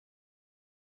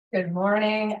Good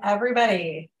morning,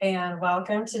 everybody, and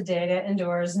welcome to Data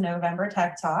Endures November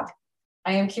Tech Talk.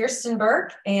 I am Kirsten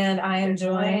Burke, and I am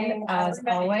joined, as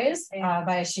always,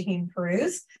 by Shaheen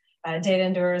Peruz, Data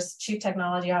Endures Chief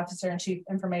Technology Officer and Chief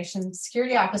Information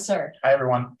Security Officer. Hi,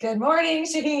 everyone. Good morning,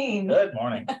 Shaheen. Good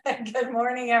morning. Good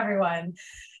morning, everyone.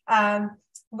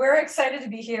 We're excited to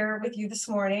be here with you this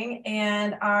morning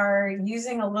and are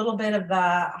using a little bit of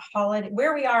the holiday,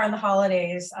 where we are in the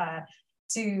holidays,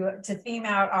 to theme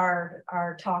out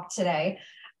our talk today.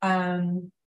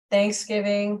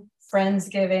 Thanksgiving,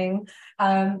 Friendsgiving.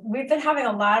 We've been having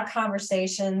a lot of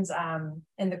conversations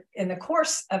in the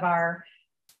course of our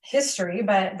history,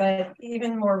 but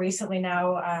even more recently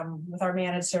now with our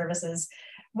managed services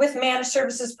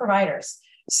providers.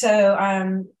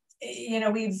 So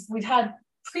we've had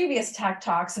previous tech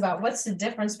talks about what's the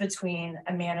difference between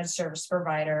a managed service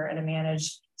provider and a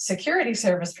managed security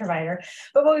service provider.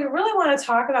 But what we really want to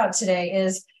talk about today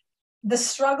is the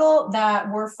struggle that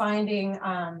we're finding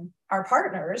our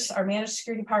partners, our managed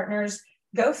security partners,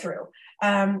 go through.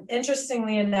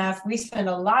 Interestingly enough, we spend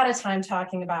a lot of time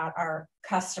talking about our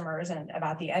customers and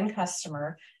about the end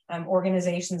customer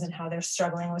organizations and how they're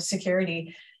struggling with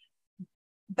security.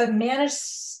 But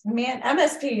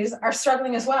MSPs are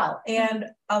struggling as well. And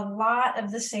a lot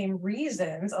of the same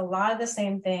reasons, a lot of the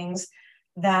same things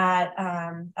that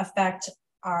affect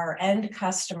our end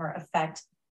customer affect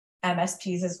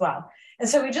MSPs as well. And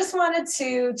so we just wanted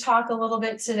to talk a little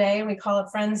bit today, and we call it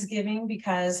Friendsgiving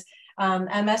because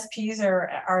MSPs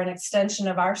are an extension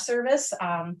of our service.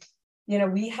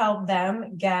 We help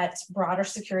them get broader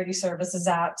security services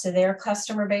out to their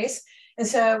customer base. And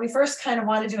so we first kind of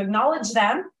wanted to acknowledge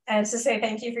them and to say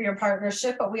thank you for your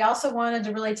partnership, but we also wanted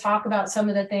to really talk about some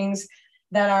of the things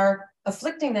that are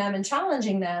afflicting them and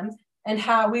challenging them and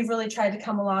how we've really tried to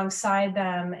come alongside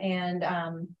them and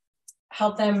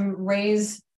help them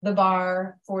raise the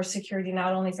bar for security,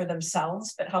 not only for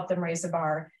themselves, but help them raise the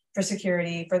bar for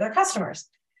security for their customers.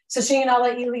 So Shane, I'll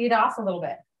let you lead off a little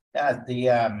bit. Yeah,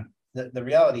 the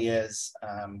reality is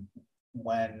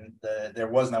when there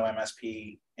was no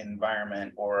MSP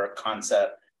environment or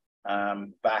concept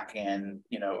back in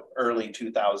early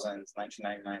 2000s,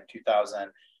 1999,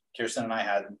 2000, Kirsten and I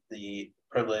had the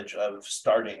privilege of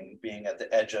being at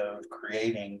the edge of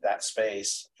creating that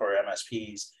space for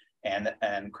MSPs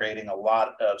and creating a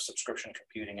lot of subscription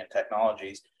computing and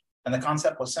technologies. And the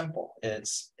concept was simple.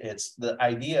 It's the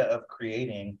idea of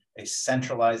creating a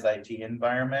centralized IT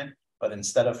environment, but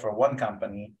instead of for one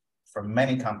company, for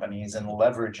many companies, and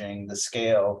leveraging the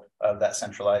scale of that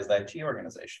centralized IT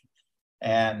organization.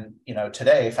 And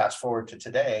today, fast forward to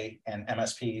today, and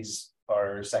MSPs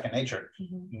are second nature.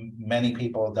 Mm-hmm. Many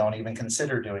people don't even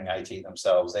consider doing IT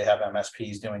themselves. They have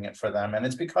MSPs doing it for them. And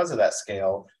it's because of that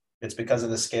scale. It's because of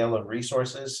the scale of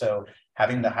resources. So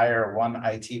having to hire one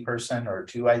IT person or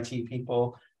two IT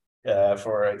people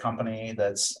for a company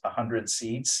that's 100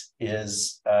 seats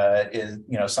is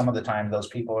some of the time those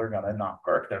people are going to not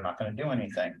work. They're not going to do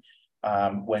anything.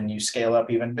 When you scale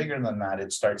up even bigger than that,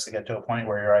 it starts to get to a point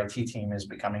where your IT team is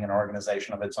becoming an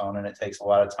organization of its own, and it takes a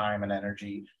lot of time and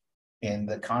energy in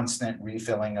the constant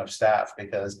refilling of staff,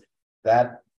 because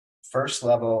that first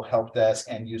level help desk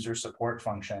and user support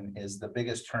function is the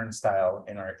biggest turnstile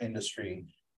in our industry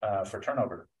for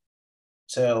turnover.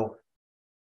 So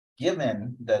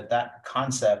given that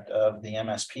concept of the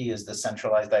MSP is the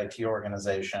centralized IT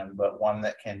organization, but one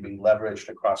that can be leveraged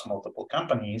across multiple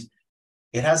companies,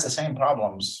 it has the same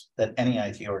problems that any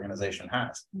IT organization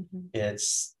has. Mm-hmm. It's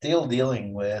still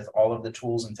dealing with all of the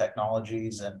tools and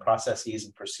technologies and processes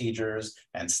and procedures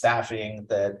and staffing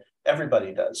that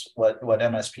everybody does. What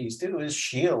MSPs do is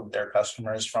shield their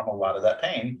customers from a lot of that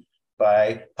pain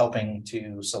by helping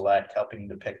to select, helping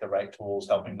to pick the right tools,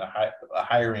 helping to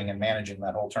hiring and managing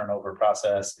that whole turnover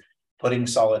process, putting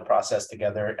solid process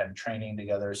together and training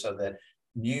together so that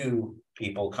new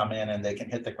people come in and they can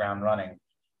hit the ground running.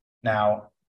 Now,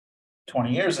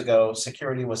 20 years ago,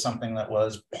 security was something that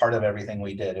was part of everything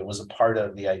we did. It was a part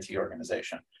of the IT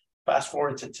organization. Fast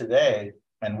forward to today,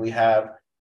 and we have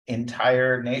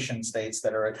entire nation states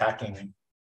that are attacking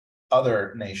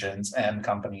other nations and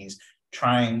companies,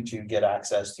 trying to get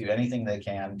access to anything they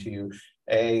can to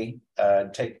A,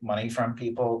 take money from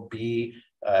people, B,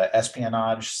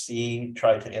 espionage, C,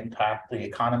 try to impact the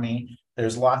economy.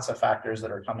 There's lots of factors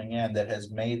that are coming in that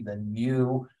has made the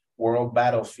new world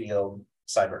battlefield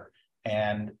cyber.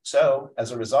 And so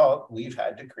as a result, we've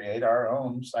had to create our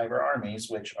own cyber armies,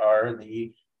 which are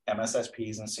the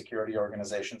MSSPs and security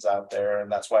organizations out there.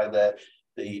 And that's why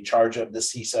the charge of the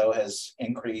CISO has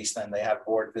increased, and they have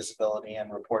board visibility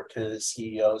and report to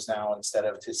CEOs now instead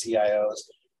of to CIOs.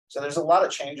 So there's a lot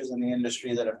of changes in the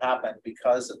industry that have happened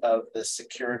because of the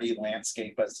security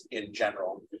landscape as in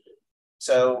general.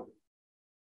 So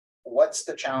what's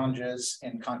the challenges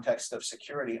in context of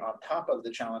security on top of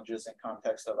the challenges in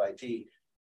context of IT?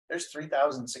 There's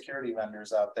 3,000 security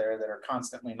vendors out there that are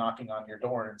constantly knocking on your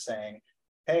door and saying,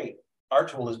 hey, our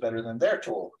tool is better than their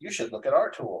tool. You should look at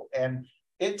our tool. And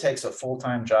it takes a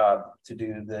full-time job to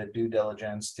do the due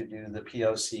diligence, to do the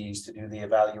POCs, to do the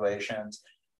evaluations.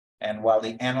 And while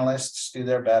the analysts do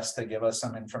their best to give us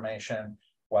some information,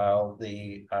 while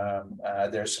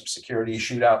there's some security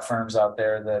shootout firms out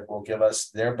there that will give us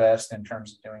their best in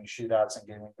terms of doing shootouts and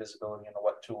giving visibility into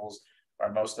what tools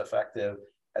are most effective,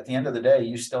 at the end of the day,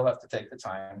 you still have to take the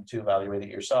time to evaluate it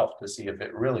yourself to see if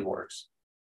it really works,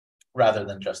 rather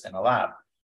than just in a lab.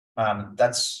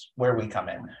 That's where we come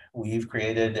in. We've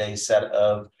created a set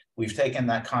of, we've taken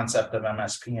that concept of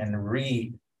MSP and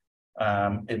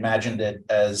imagined it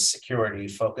as security,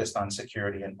 focused on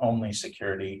security and only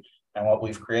security. And what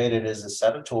we've created is a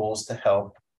set of tools to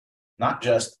help not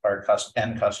just our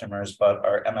end customers, but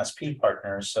our MSP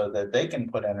partners, so that they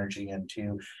can put energy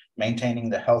into maintaining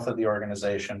the health of the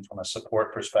organization from a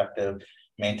support perspective,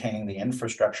 maintaining the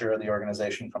infrastructure of the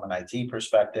organization from an IT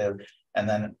perspective, and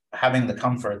then having the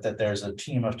comfort that there's a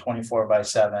team of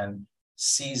 24/7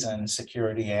 seasoned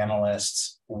security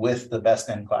analysts with the best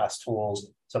in class tools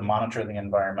to monitor the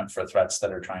environment for threats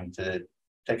that are trying to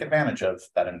take advantage of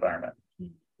that environment.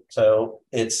 So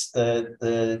it's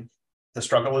the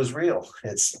struggle is real.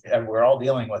 And we're all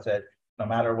dealing with it, no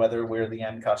matter whether we're the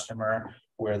end customer,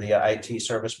 we're the IT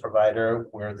service provider,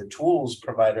 we're the tools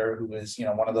provider, who is,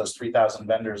 one of those 3,000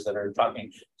 vendors that are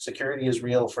talking security is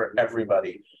real for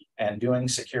everybody. And doing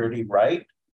security right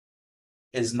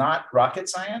is not rocket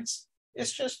science.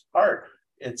 It's just art.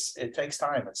 It takes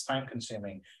time. It's time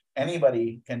consuming.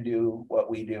 Anybody can do what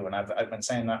we do. And I've been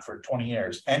saying that for 20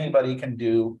 years. Anybody can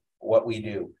do what we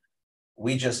do.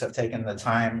 We just have taken the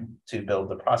time to build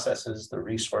the processes, the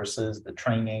resources, the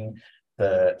training,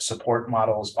 the support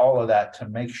models, all of that to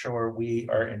make sure we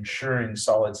are ensuring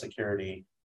solid security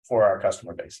for our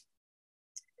customer base.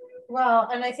 Well,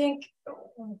 and I think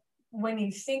when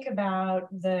you think about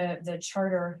the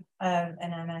charter of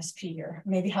an MSP, or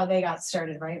maybe how they got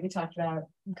started, right? We talked about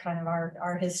kind of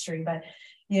our history, but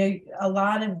a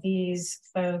lot of these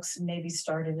folks maybe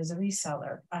started as a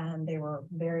reseller. They were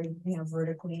very,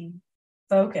 vertically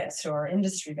focused or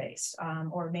industry based,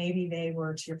 or maybe they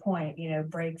were, to your point,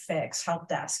 break, fix, help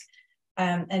desk.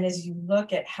 And as you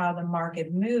look at how the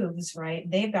market moves, right,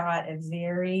 they've got a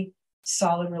very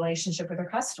solid relationship with their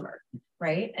customer,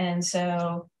 right? And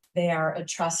so they are a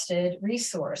trusted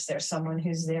resource. There's someone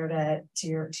who's there to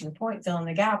your point, fill in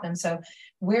the gap. And so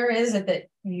where is it that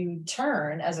you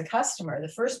turn as a customer? The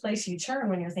first place you turn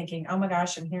when you're thinking, oh my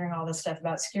gosh, I'm hearing all this stuff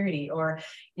about security, or,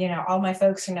 all my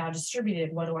folks are now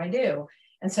distributed. What do I do?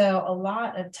 And so a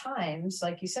lot of times,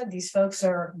 like you said, these folks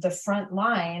are the front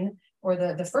line or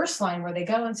the first line where they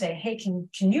go and say, hey, can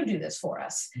you do this for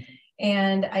us?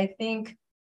 And I think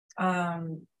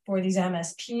for these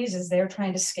MSPs, as they're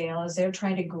trying to scale, as they're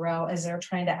trying to grow, as they're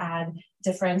trying to add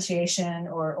differentiation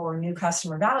or new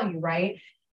customer value, right?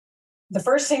 The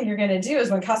first thing you're going to do is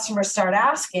when customers start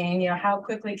asking, how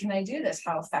quickly can I do this?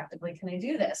 How effectively can I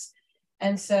do this?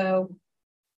 And so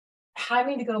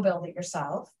having to go build it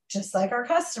yourself, just like our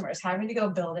customers, having to go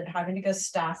build it, having to go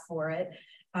staff for it,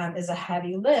 is a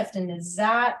heavy lift. And is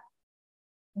that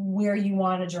where you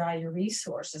want to draw your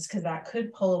resources? Because that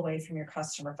could pull away from your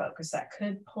customer focus. That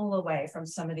could pull away from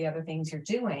some of the other things you're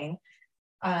doing.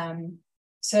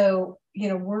 So,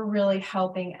 we're really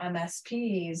helping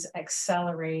MSPs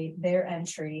accelerate their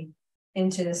entry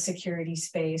into the security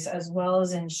space, as well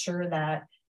as ensure that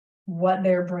what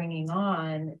they're bringing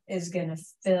on is going to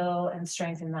fill and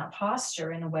strengthen that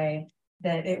posture in a way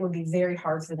that it would be very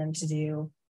hard for them to do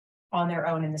on their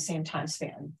own in the same time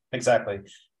span. Exactly.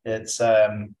 It's,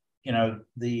 if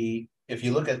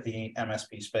you look at the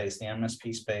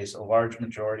MSP space, a large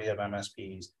majority of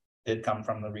MSPs did come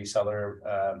from the reseller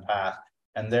path,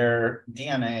 and their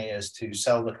DNA is to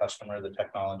sell the customer the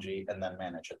technology and then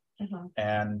manage it. Mm-hmm.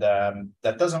 And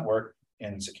that doesn't work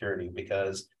in security,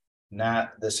 because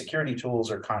the security tools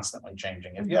are constantly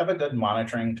changing. If you have a good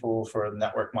monitoring tool for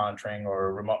network monitoring, or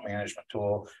a remote management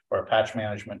tool, or a patch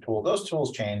management tool, those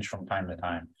tools change from time to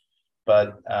time.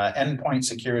 But endpoint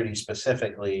security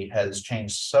specifically has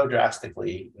changed so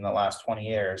drastically in the last 20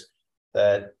 years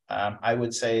that I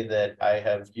would say that I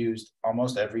have used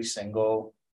almost every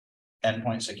single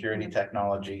endpoint security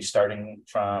technology, starting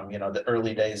from the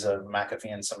early days of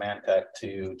McAfee and Symantec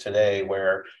to today,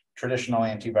 where traditional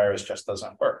antivirus just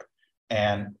doesn't work.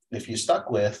 And if you stuck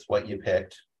with what you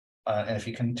picked, and if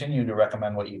you continue to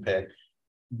recommend what you pick,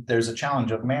 there's a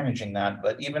challenge of managing that.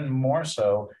 But even more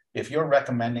so, if you're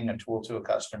recommending a tool to a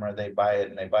customer, they buy it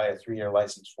and they buy a 3-year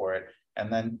license for it,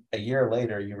 and then a year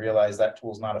later you realize that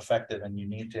tool's not effective and you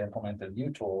need to implement a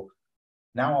new tool.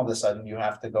 Now all of a sudden you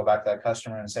have to go back to that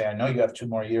customer and say, I know you have 2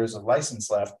 more years of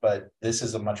license left, but this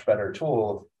is a much better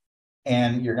tool.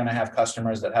 And you're going to have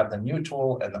customers that have the new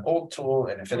tool and the old tool,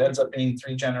 and if it ends up being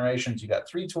 3 generations, you got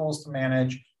 3 tools to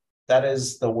manage. That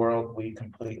is the world we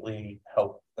completely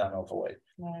help them avoid.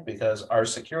 Right. Because our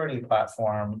security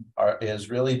platform is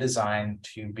really designed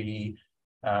to be,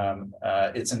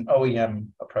 it's an OEM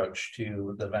approach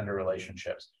to the vendor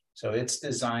relationships. So it's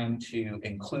designed to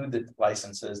include the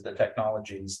licenses, the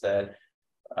technologies that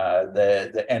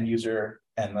the end user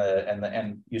and the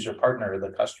end user partner,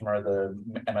 the customer, the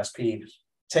MSP,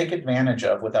 take advantage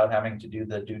of without having to do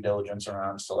the due diligence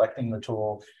around selecting the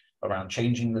tool, around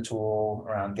changing the tool,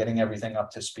 around getting everything up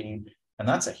to speed. And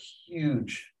that's a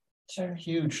huge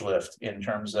lift in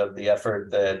terms of the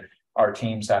effort that our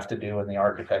teams have to do in the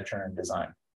architecture and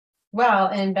design. Well,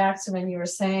 and back to when you were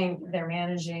saying they're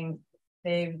managing,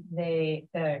 the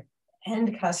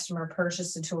end customer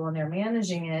purchased a tool and they're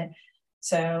managing it.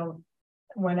 So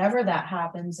whenever that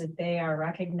happens, if they are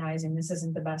recognizing this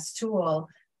isn't the best tool,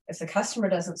 if the customer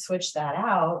doesn't switch that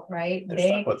out, right? They're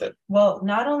stuck with it. Well,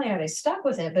 not only are they stuck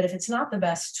with it, but if it's not the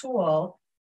best tool,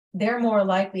 they're more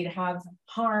likely to have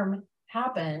harm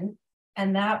happen,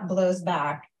 and that blows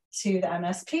back to the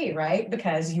MSP, right?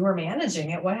 Because you were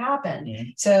managing it. What happened? Mm-hmm.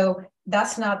 So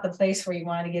that's not the place where you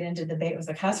want to get into debate with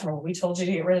the customer. We told you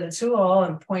to get rid of the tool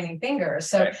and pointing fingers.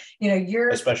 So, right. You're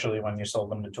especially when you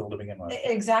sold them the tool to begin with.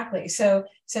 Exactly. So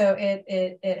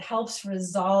it helps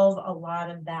resolve a lot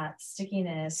of that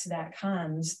stickiness that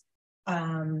comes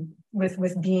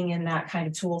with being in that kind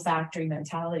of tool factory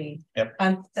mentality. Yep.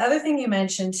 The other thing you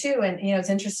mentioned too, and it's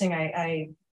interesting,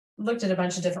 I looked at a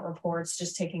bunch of different reports,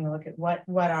 just taking a look at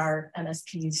what our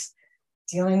MSPs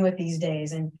dealing with these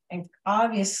days. And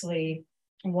obviously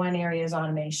one area is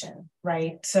automation,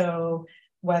 right? So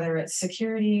whether it's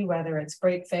security, whether it's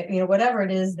break fix, whatever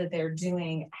it is that they're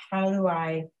doing, how do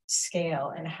I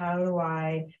scale and how do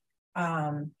I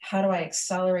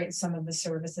accelerate some of the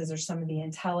services or some of the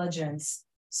intelligence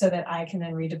so that I can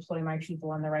then redeploy my people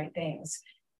on the right things?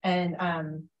 And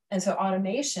so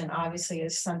automation obviously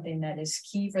is something that is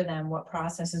key for them. What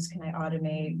processes can I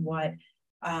automate? What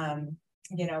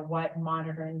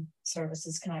monitoring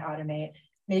services can I automate?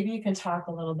 Maybe you can talk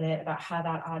a little bit about how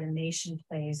that automation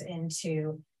plays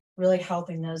into really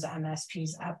helping those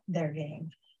MSPs up their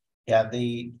game. Yeah,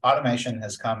 the automation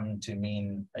has come to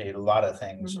mean a lot of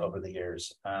things Mm-hmm. over the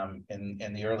years.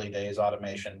 In the early days,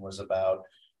 automation was about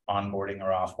onboarding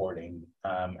or offboarding.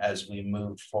 As we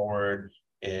moved forward,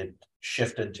 it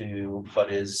shifted to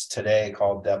what is today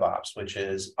called DevOps, which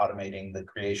is automating the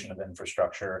creation of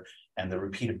infrastructure and the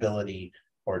repeatability,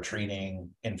 or treating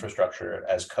infrastructure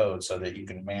as code so that you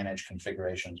can manage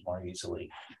configurations more easily.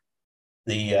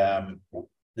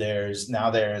 There's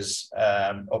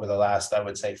over the last, I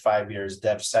would say, 5 years,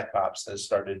 DevSecOps has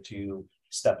started to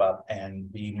step up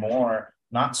and be more,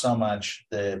 not so much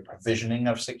the provisioning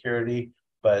of security,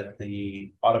 but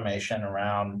the automation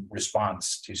around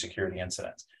response to security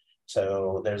incidents.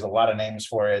 So there's a lot of names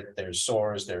for it. There's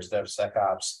SOARs, there's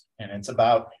DevSecOps, and it's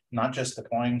about not just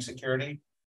deploying security,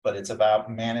 but it's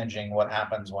about managing what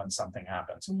happens when something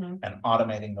happens, mm-hmm. and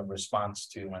automating the response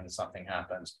to when something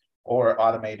happens, or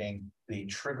automating the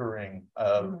triggering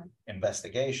of mm-hmm.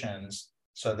 investigations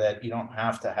so that you don't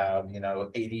have to have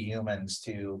 80 humans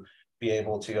to be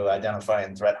able to identify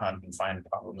and threat hunt and find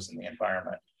problems in the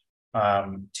environment.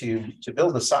 To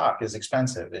build a SOC is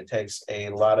expensive. It takes a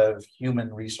lot of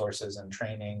human resources and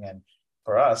training. And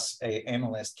for us, an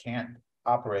analyst can't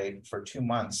operate for 2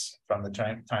 months from the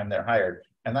time they're hired.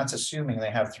 And that's assuming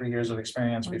they have 3 years of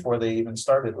experience before they even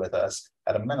started with us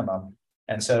at a minimum.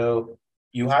 And so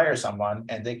you hire someone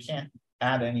and they can't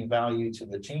add any value to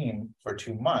the team for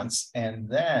 2 months. And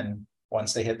then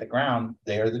once they hit the ground,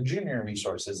 they are the junior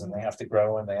resources and they have to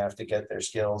grow and they have to get their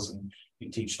skills, and you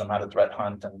teach them how to threat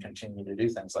hunt and continue to do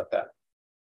things like that.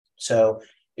 So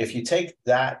if you take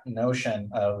that notion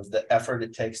of the effort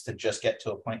it takes to just get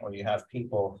to a point where you have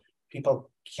people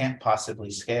can't possibly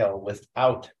scale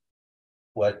without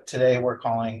what today we're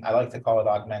calling, I like to call it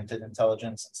augmented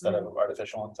intelligence instead of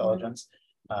artificial intelligence.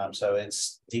 So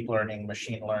it's deep learning,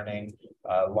 machine learning,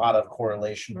 a lot of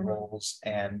correlation rules.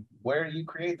 And where do you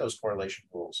create those correlation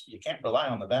rules? You can't rely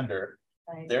on the vendor.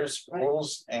 Right. There's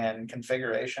rules and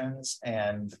configurations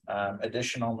and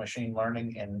additional machine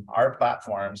learning in our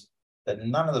platforms that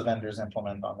none of the vendors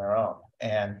implement on their own.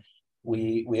 And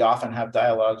we often have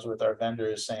dialogues with our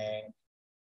vendors saying,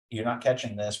 you're not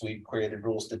catching this. We created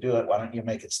rules to do it. Why don't you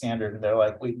make it standard? And they're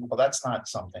like, well, that's not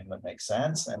something that makes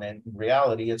sense. And in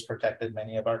reality, it's protected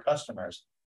many of our customers.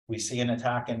 We see an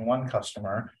attack in one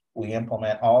customer, we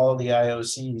implement all of the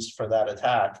IOCs for that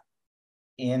attack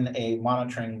in a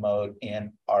monitoring mode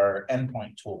in our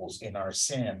endpoint tools, in our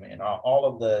SIM, in all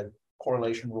of the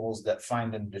correlation rules that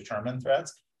find and determine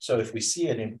threats. So if we see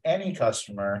it in any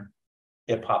customer,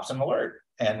 it pops an alert,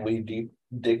 and we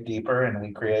dig deeper and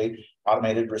we create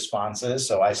automated responses.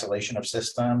 So isolation of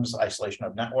systems, isolation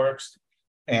of networks,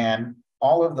 and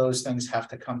all of those things have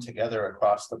to come together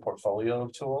across the portfolio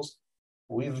of tools.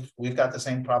 We've got the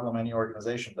same problem any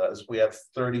organization does. We have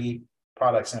 30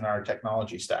 products in our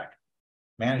technology stack.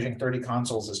 Managing 30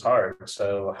 consoles is hard.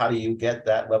 So how do you get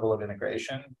that level of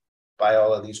integration? By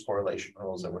all of these correlation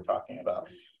rules that we're talking about.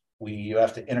 You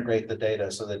have to integrate the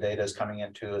data, so the data is coming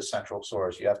into a central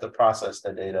source. You have to process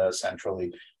the data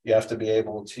centrally. You have to be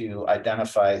able to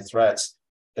identify threats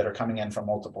that are coming in from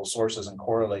multiple sources and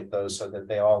correlate those so that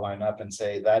they all line up and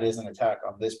say that is an attack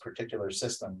on this particular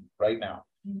system right now.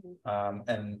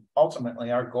 And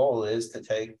ultimately, our goal is to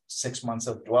take 6 months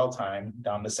of dwell time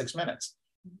down to 6 minutes.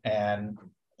 And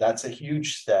that's a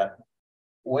huge step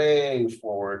way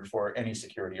forward for any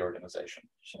security organization.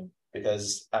 Sure.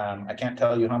 Because I can't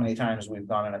tell you how many times we've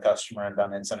gone in a customer and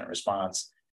done incident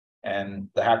response, and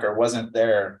the hacker wasn't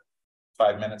there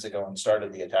 5 minutes ago and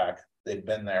started the attack. They've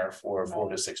been there for 4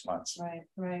 to 6 months.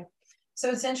 Right. So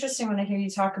it's interesting when I hear you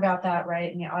talk about that,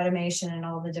 right? And the automation and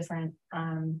all the different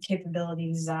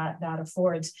capabilities that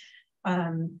affords.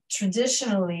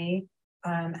 Traditionally,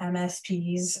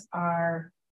 MSPs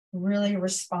are really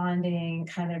responding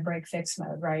kind of break fix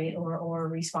mode, right? Or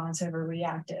responsive or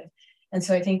reactive. And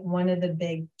so I think one of the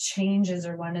big changes,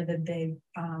 or one of the big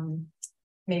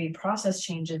maybe process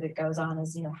changes that goes on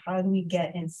is, how do we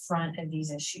get in front of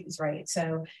these issues, right?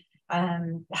 So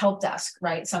help desk,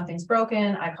 right? Something's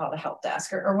broken, I call the help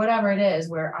desk, or whatever it is,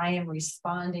 where I am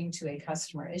responding to a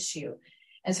customer issue.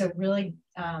 And so really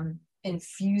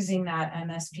infusing that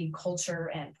MSP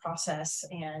culture and process,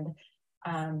 and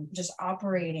just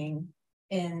operating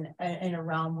in a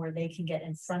realm where they can get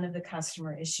in front of the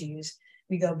customer issues.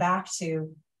 We go back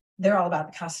to, they're all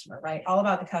about the customer, right? All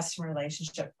about the customer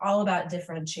relationship, all about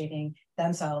differentiating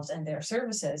themselves and their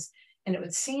services. And it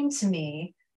would seem to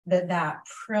me that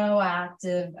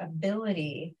proactive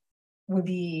ability would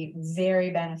be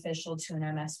very beneficial to an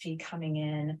MSP coming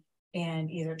in and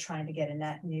either trying to get a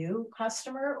net new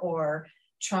customer, or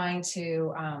trying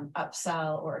to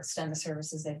upsell or extend the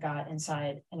services they've got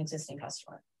inside an existing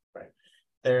customer. Right.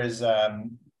 There's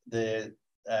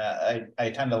I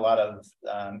attend a lot of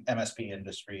MSP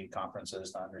industry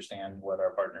conferences to understand what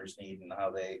our partners need and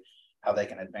how they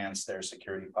can advance their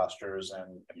security postures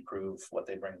and improve what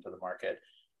they bring to the market.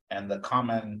 And the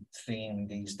common theme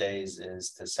these days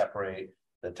is to separate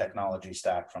the technology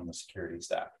stack from the security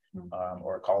stack,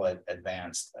 or call it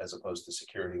advanced as opposed to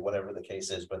security, whatever the case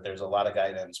is. But there's a lot of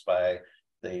guidance by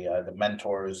the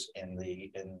mentors in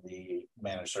the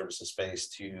managed services space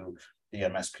to the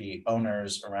MSP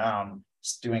owners around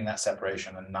doing that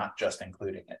separation and not just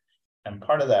including it. And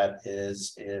part of that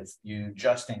is, if you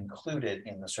just include it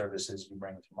in the services you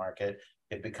bring to market,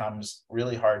 it becomes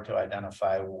really hard to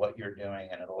identify what you're doing,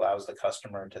 and it allows the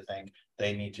customer to think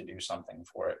they need to do something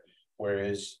for it.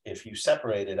 Whereas if you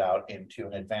separate it out into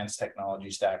an advanced technology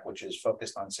stack, which is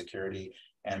focused on security,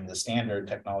 and the standard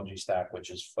technology stack, which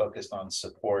is focused on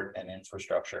support and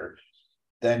infrastructure,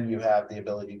 then you have the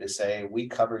ability to say, we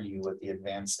cover you with the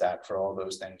advanced stack for all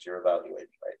those things you're evaluating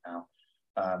right now.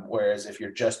 Whereas if you're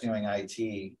just doing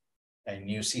IT, a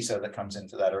new CISO that comes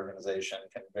into that organization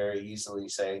can very easily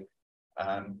say,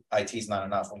 IT is not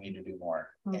enough, we need to do more.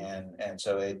 And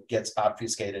so it gets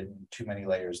obfuscated in too many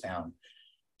layers down.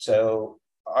 So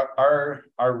our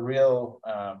real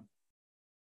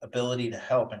ability to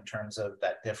help in terms of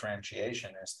that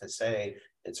differentiation is to say,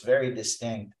 it's very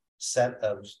distinct set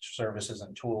of services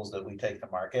and tools that we take to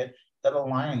market that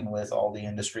align with all the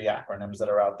industry acronyms that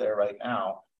are out there right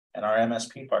now. And our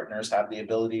MSP partners have the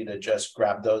ability to just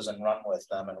grab those and run with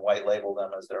them and white label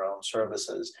them as their own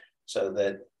services, so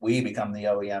that we become the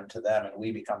OEM to them, and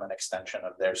we become an extension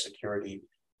of their security,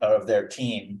 of their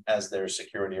team as their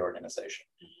security organization.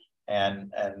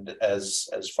 And as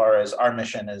far as our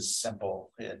mission is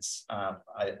simple, it's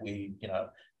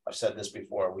I've said this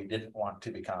before, we didn't want to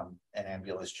become an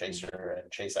ambulance chaser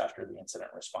and chase after the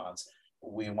incident response.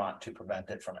 We want to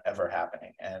prevent it from ever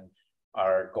happening. And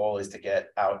our goal is to get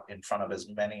out in front of as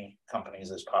many companies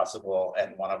as possible.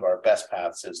 And one of our best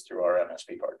paths is through our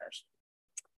MSP partners.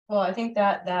 Well, I think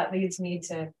that leads me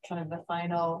to kind of the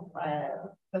final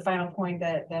point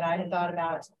that I had thought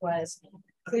about was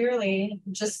clearly,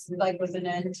 just like with an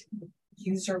end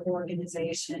user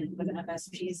organization with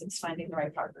MSPs, it's finding the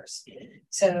right partners.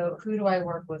 So who do I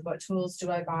work with? What tools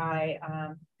do I buy?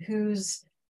 Who's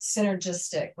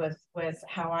synergistic with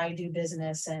how I do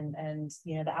business and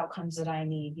the outcomes that I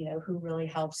need, who really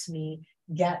helps me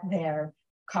get there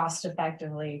cost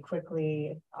effectively,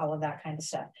 quickly, all of that kind of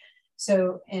stuff.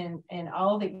 So in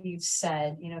all that you've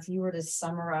said, if you were to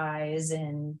summarize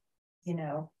in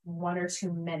 1 or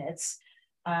 2 minutes,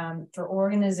 for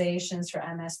organizations, for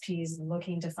MSPs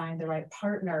looking to find the right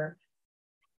partner,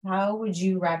 how would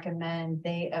you recommend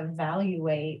they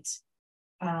evaluate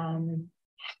how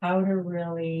to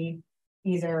really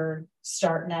either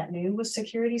start net new with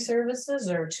security services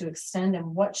or to extend,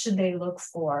 and what should they look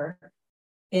for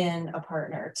in a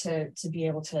partner to be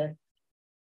able to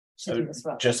do this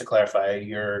well? Just to clarify,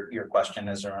 your question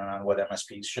is around what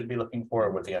MSPs should be looking for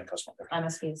or what the end customer.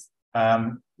 MSPs.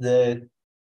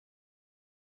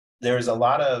 There's a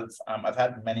lot of, I've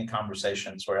had many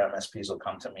conversations where MSPs will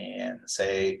come to me and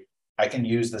say, I can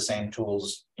use the same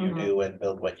tools you do and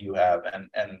build what you have.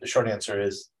 And the short answer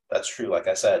is that's true. Like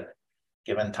I said,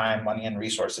 given time, money, and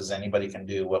resources, anybody can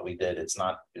do what we did. It's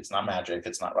not magic.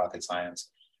 It's not rocket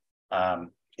science.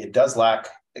 It does lack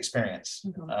experience.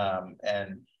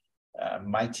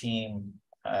 My team,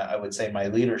 I would say my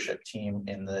leadership team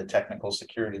in the technical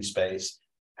security space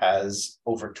has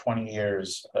over 20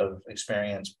 years of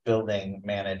experience building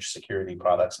managed security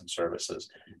products and services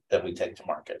that we take to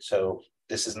market. So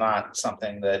this is not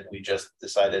something that we just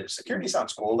decided security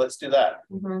sounds cool, let's do that.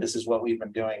 This is what we've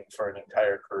been doing for an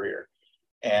entire career.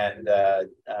 And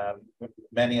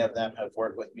many of them have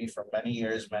worked with me for many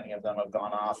years. Many of them have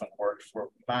gone off and worked for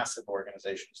massive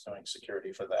organizations doing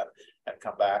security for them and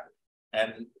come back.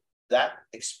 And that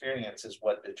experience is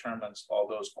what determines all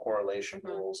those correlation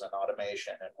rules and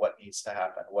automation and what needs to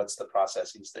happen. What's the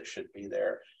processes that should be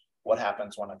there? What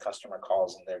happens when a customer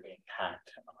calls and they're being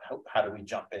hacked? How do we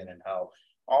jump in and how?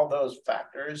 All those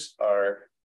factors are,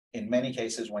 in many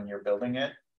cases, when you're building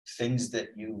it, things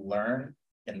that you learn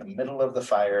in the middle of the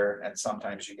fire, and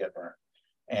sometimes you get burned.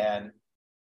 And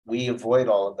we avoid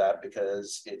all of that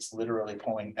because it's literally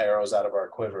pulling arrows out of our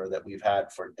quiver that we've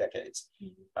had for decades.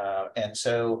 And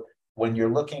so when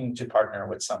you're looking to partner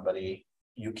with somebody,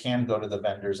 you can go to the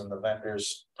vendors, and the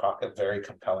vendors talk a very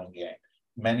compelling game.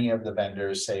 Many of the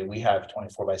vendors say we have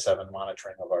 24/7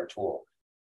 monitoring of our tool.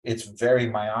 It's very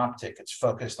myopic. It's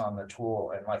focused on the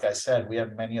tool. And like I said, we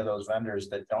have many of those vendors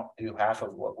that don't do half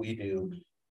of what we do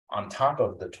on top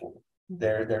of the tool.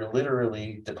 They're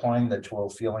literally deploying the tool,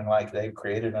 feeling like they've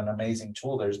created an amazing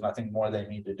tool. There's nothing more they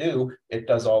need to do. It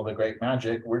does all the great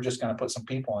magic. We're just going to put some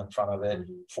people in front of it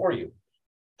for you.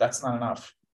 That's not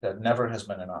enough. That never has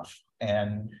been enough.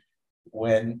 And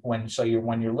when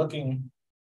you're looking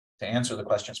to answer the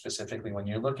question specifically, when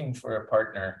you're looking for a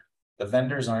partner, the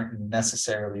vendors aren't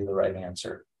necessarily the right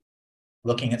answer.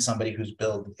 Looking at somebody who's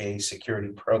built a security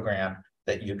program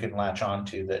that you can latch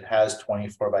onto, that has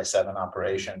 24/7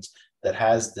 operations, that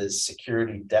has this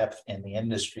security depth in the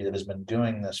industry, that has been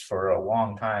doing this for a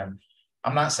long time.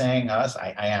 I'm not saying us,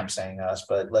 I am saying us,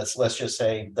 but let's just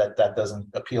say that doesn't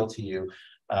appeal to you.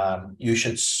 You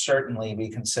should certainly be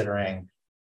considering,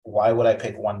 why would I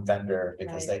pick one vendor?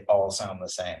 Because they all sound the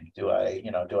same. Do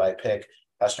I pick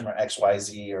customer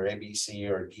XYZ or ABC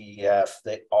or DEF?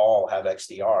 They all have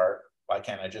XDR. Why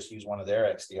can't I just use one of their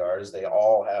XDRs? They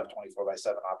all have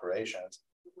 24/7 operations.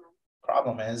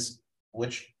 Problem is,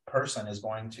 which person is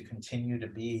going to continue to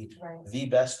be the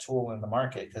best tool in the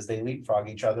market? Because they leapfrog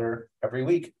each other every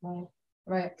week.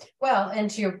 Right. Well, and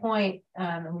to your point,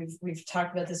 and we've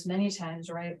talked about this many times,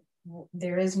 right?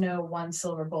 There is no one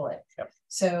silver bullet.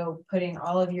 So putting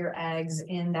all of your eggs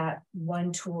in that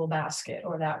one tool basket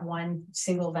or that one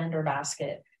single vendor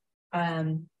basket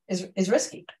is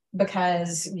risky,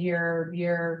 because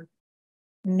you're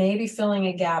maybe filling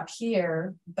a gap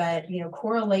here, but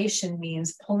correlation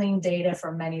means pulling data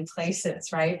from many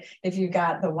places, right? If you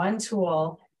got the one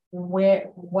tool,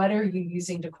 what are you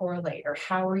using to correlate, or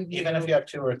how are you? Even if you have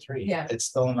 2 or 3, it's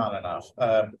still not enough.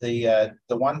 The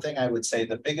one thing I would say,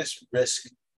 the biggest risk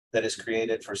that is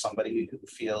created for somebody who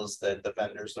feels that the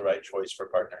vendor is the right choice for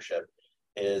partnership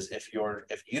is if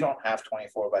you don't have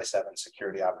 24/7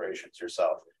 security operations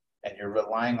yourself, and you're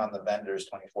relying on the vendor's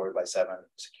 24/7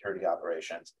 security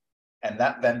operations, and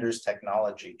that vendor's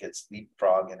technology gets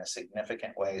leapfrogged in a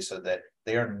significant way so that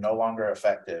they are no longer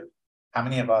effective. How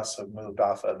many of us have moved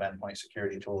off of endpoint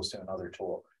security tools to another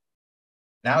tool?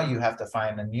 Now you have to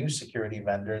find a new security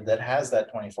vendor that has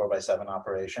that 24/7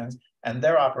 operations, and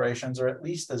their operations are at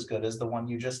least as good as the one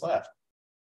you just left.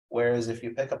 Whereas if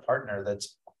you pick a partner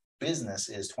that's business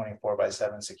is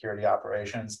 24/7 security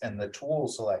operations and the tool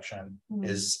selection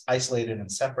is isolated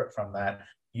and separate from that,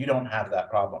 you don't have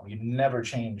that problem. You never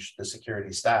change the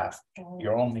security staff.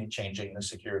 You're only changing the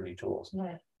security tools.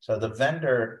 Right. So the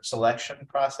vendor selection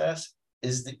process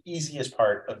is the easiest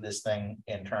part of this thing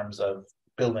in terms of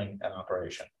building an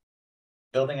operation.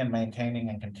 Building and maintaining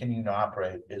and continuing to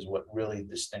operate is what really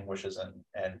distinguishes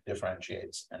and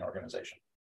differentiates an organization.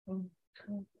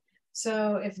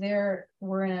 So if there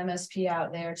were an MSP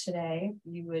out there today,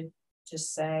 you would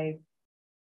just say,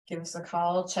 give us a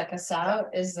call, check us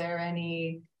out. Is there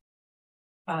any,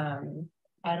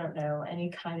 I don't know, any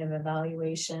kind of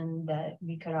evaluation that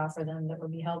we could offer them that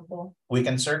would be helpful? We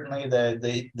can certainly,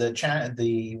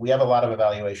 we have a lot of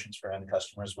evaluations for end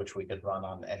customers, which we could run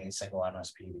on any single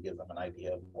MSP to give them an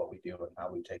idea of what we do and how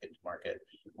we take it to market.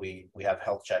 We have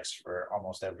health checks for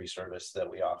almost every service that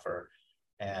we offer.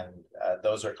 And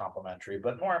those are complimentary,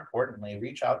 but more importantly,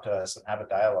 reach out to us and have a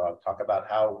dialogue, talk about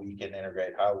how we can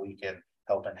integrate, how we can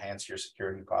help enhance your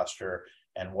security posture,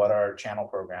 and what our channel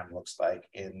program looks like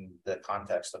in the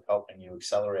context of helping you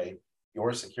accelerate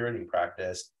your security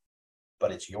practice.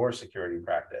 But it's your security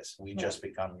practice. We just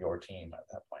become your team at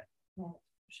that point. Yeah,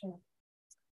 sure.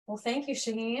 Well, thank you,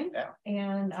 Shaheen. Yeah.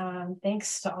 And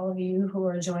thanks to all of you who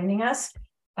are joining us.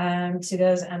 To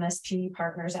those MSP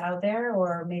partners out there,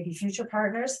 or maybe future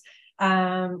partners,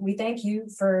 we thank you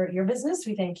for your business.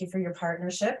 We thank you for your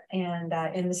partnership, and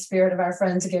in the spirit of our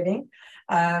Friendsgiving,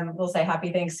 we'll say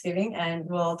happy Thanksgiving, and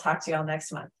we'll talk to you all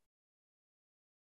next month.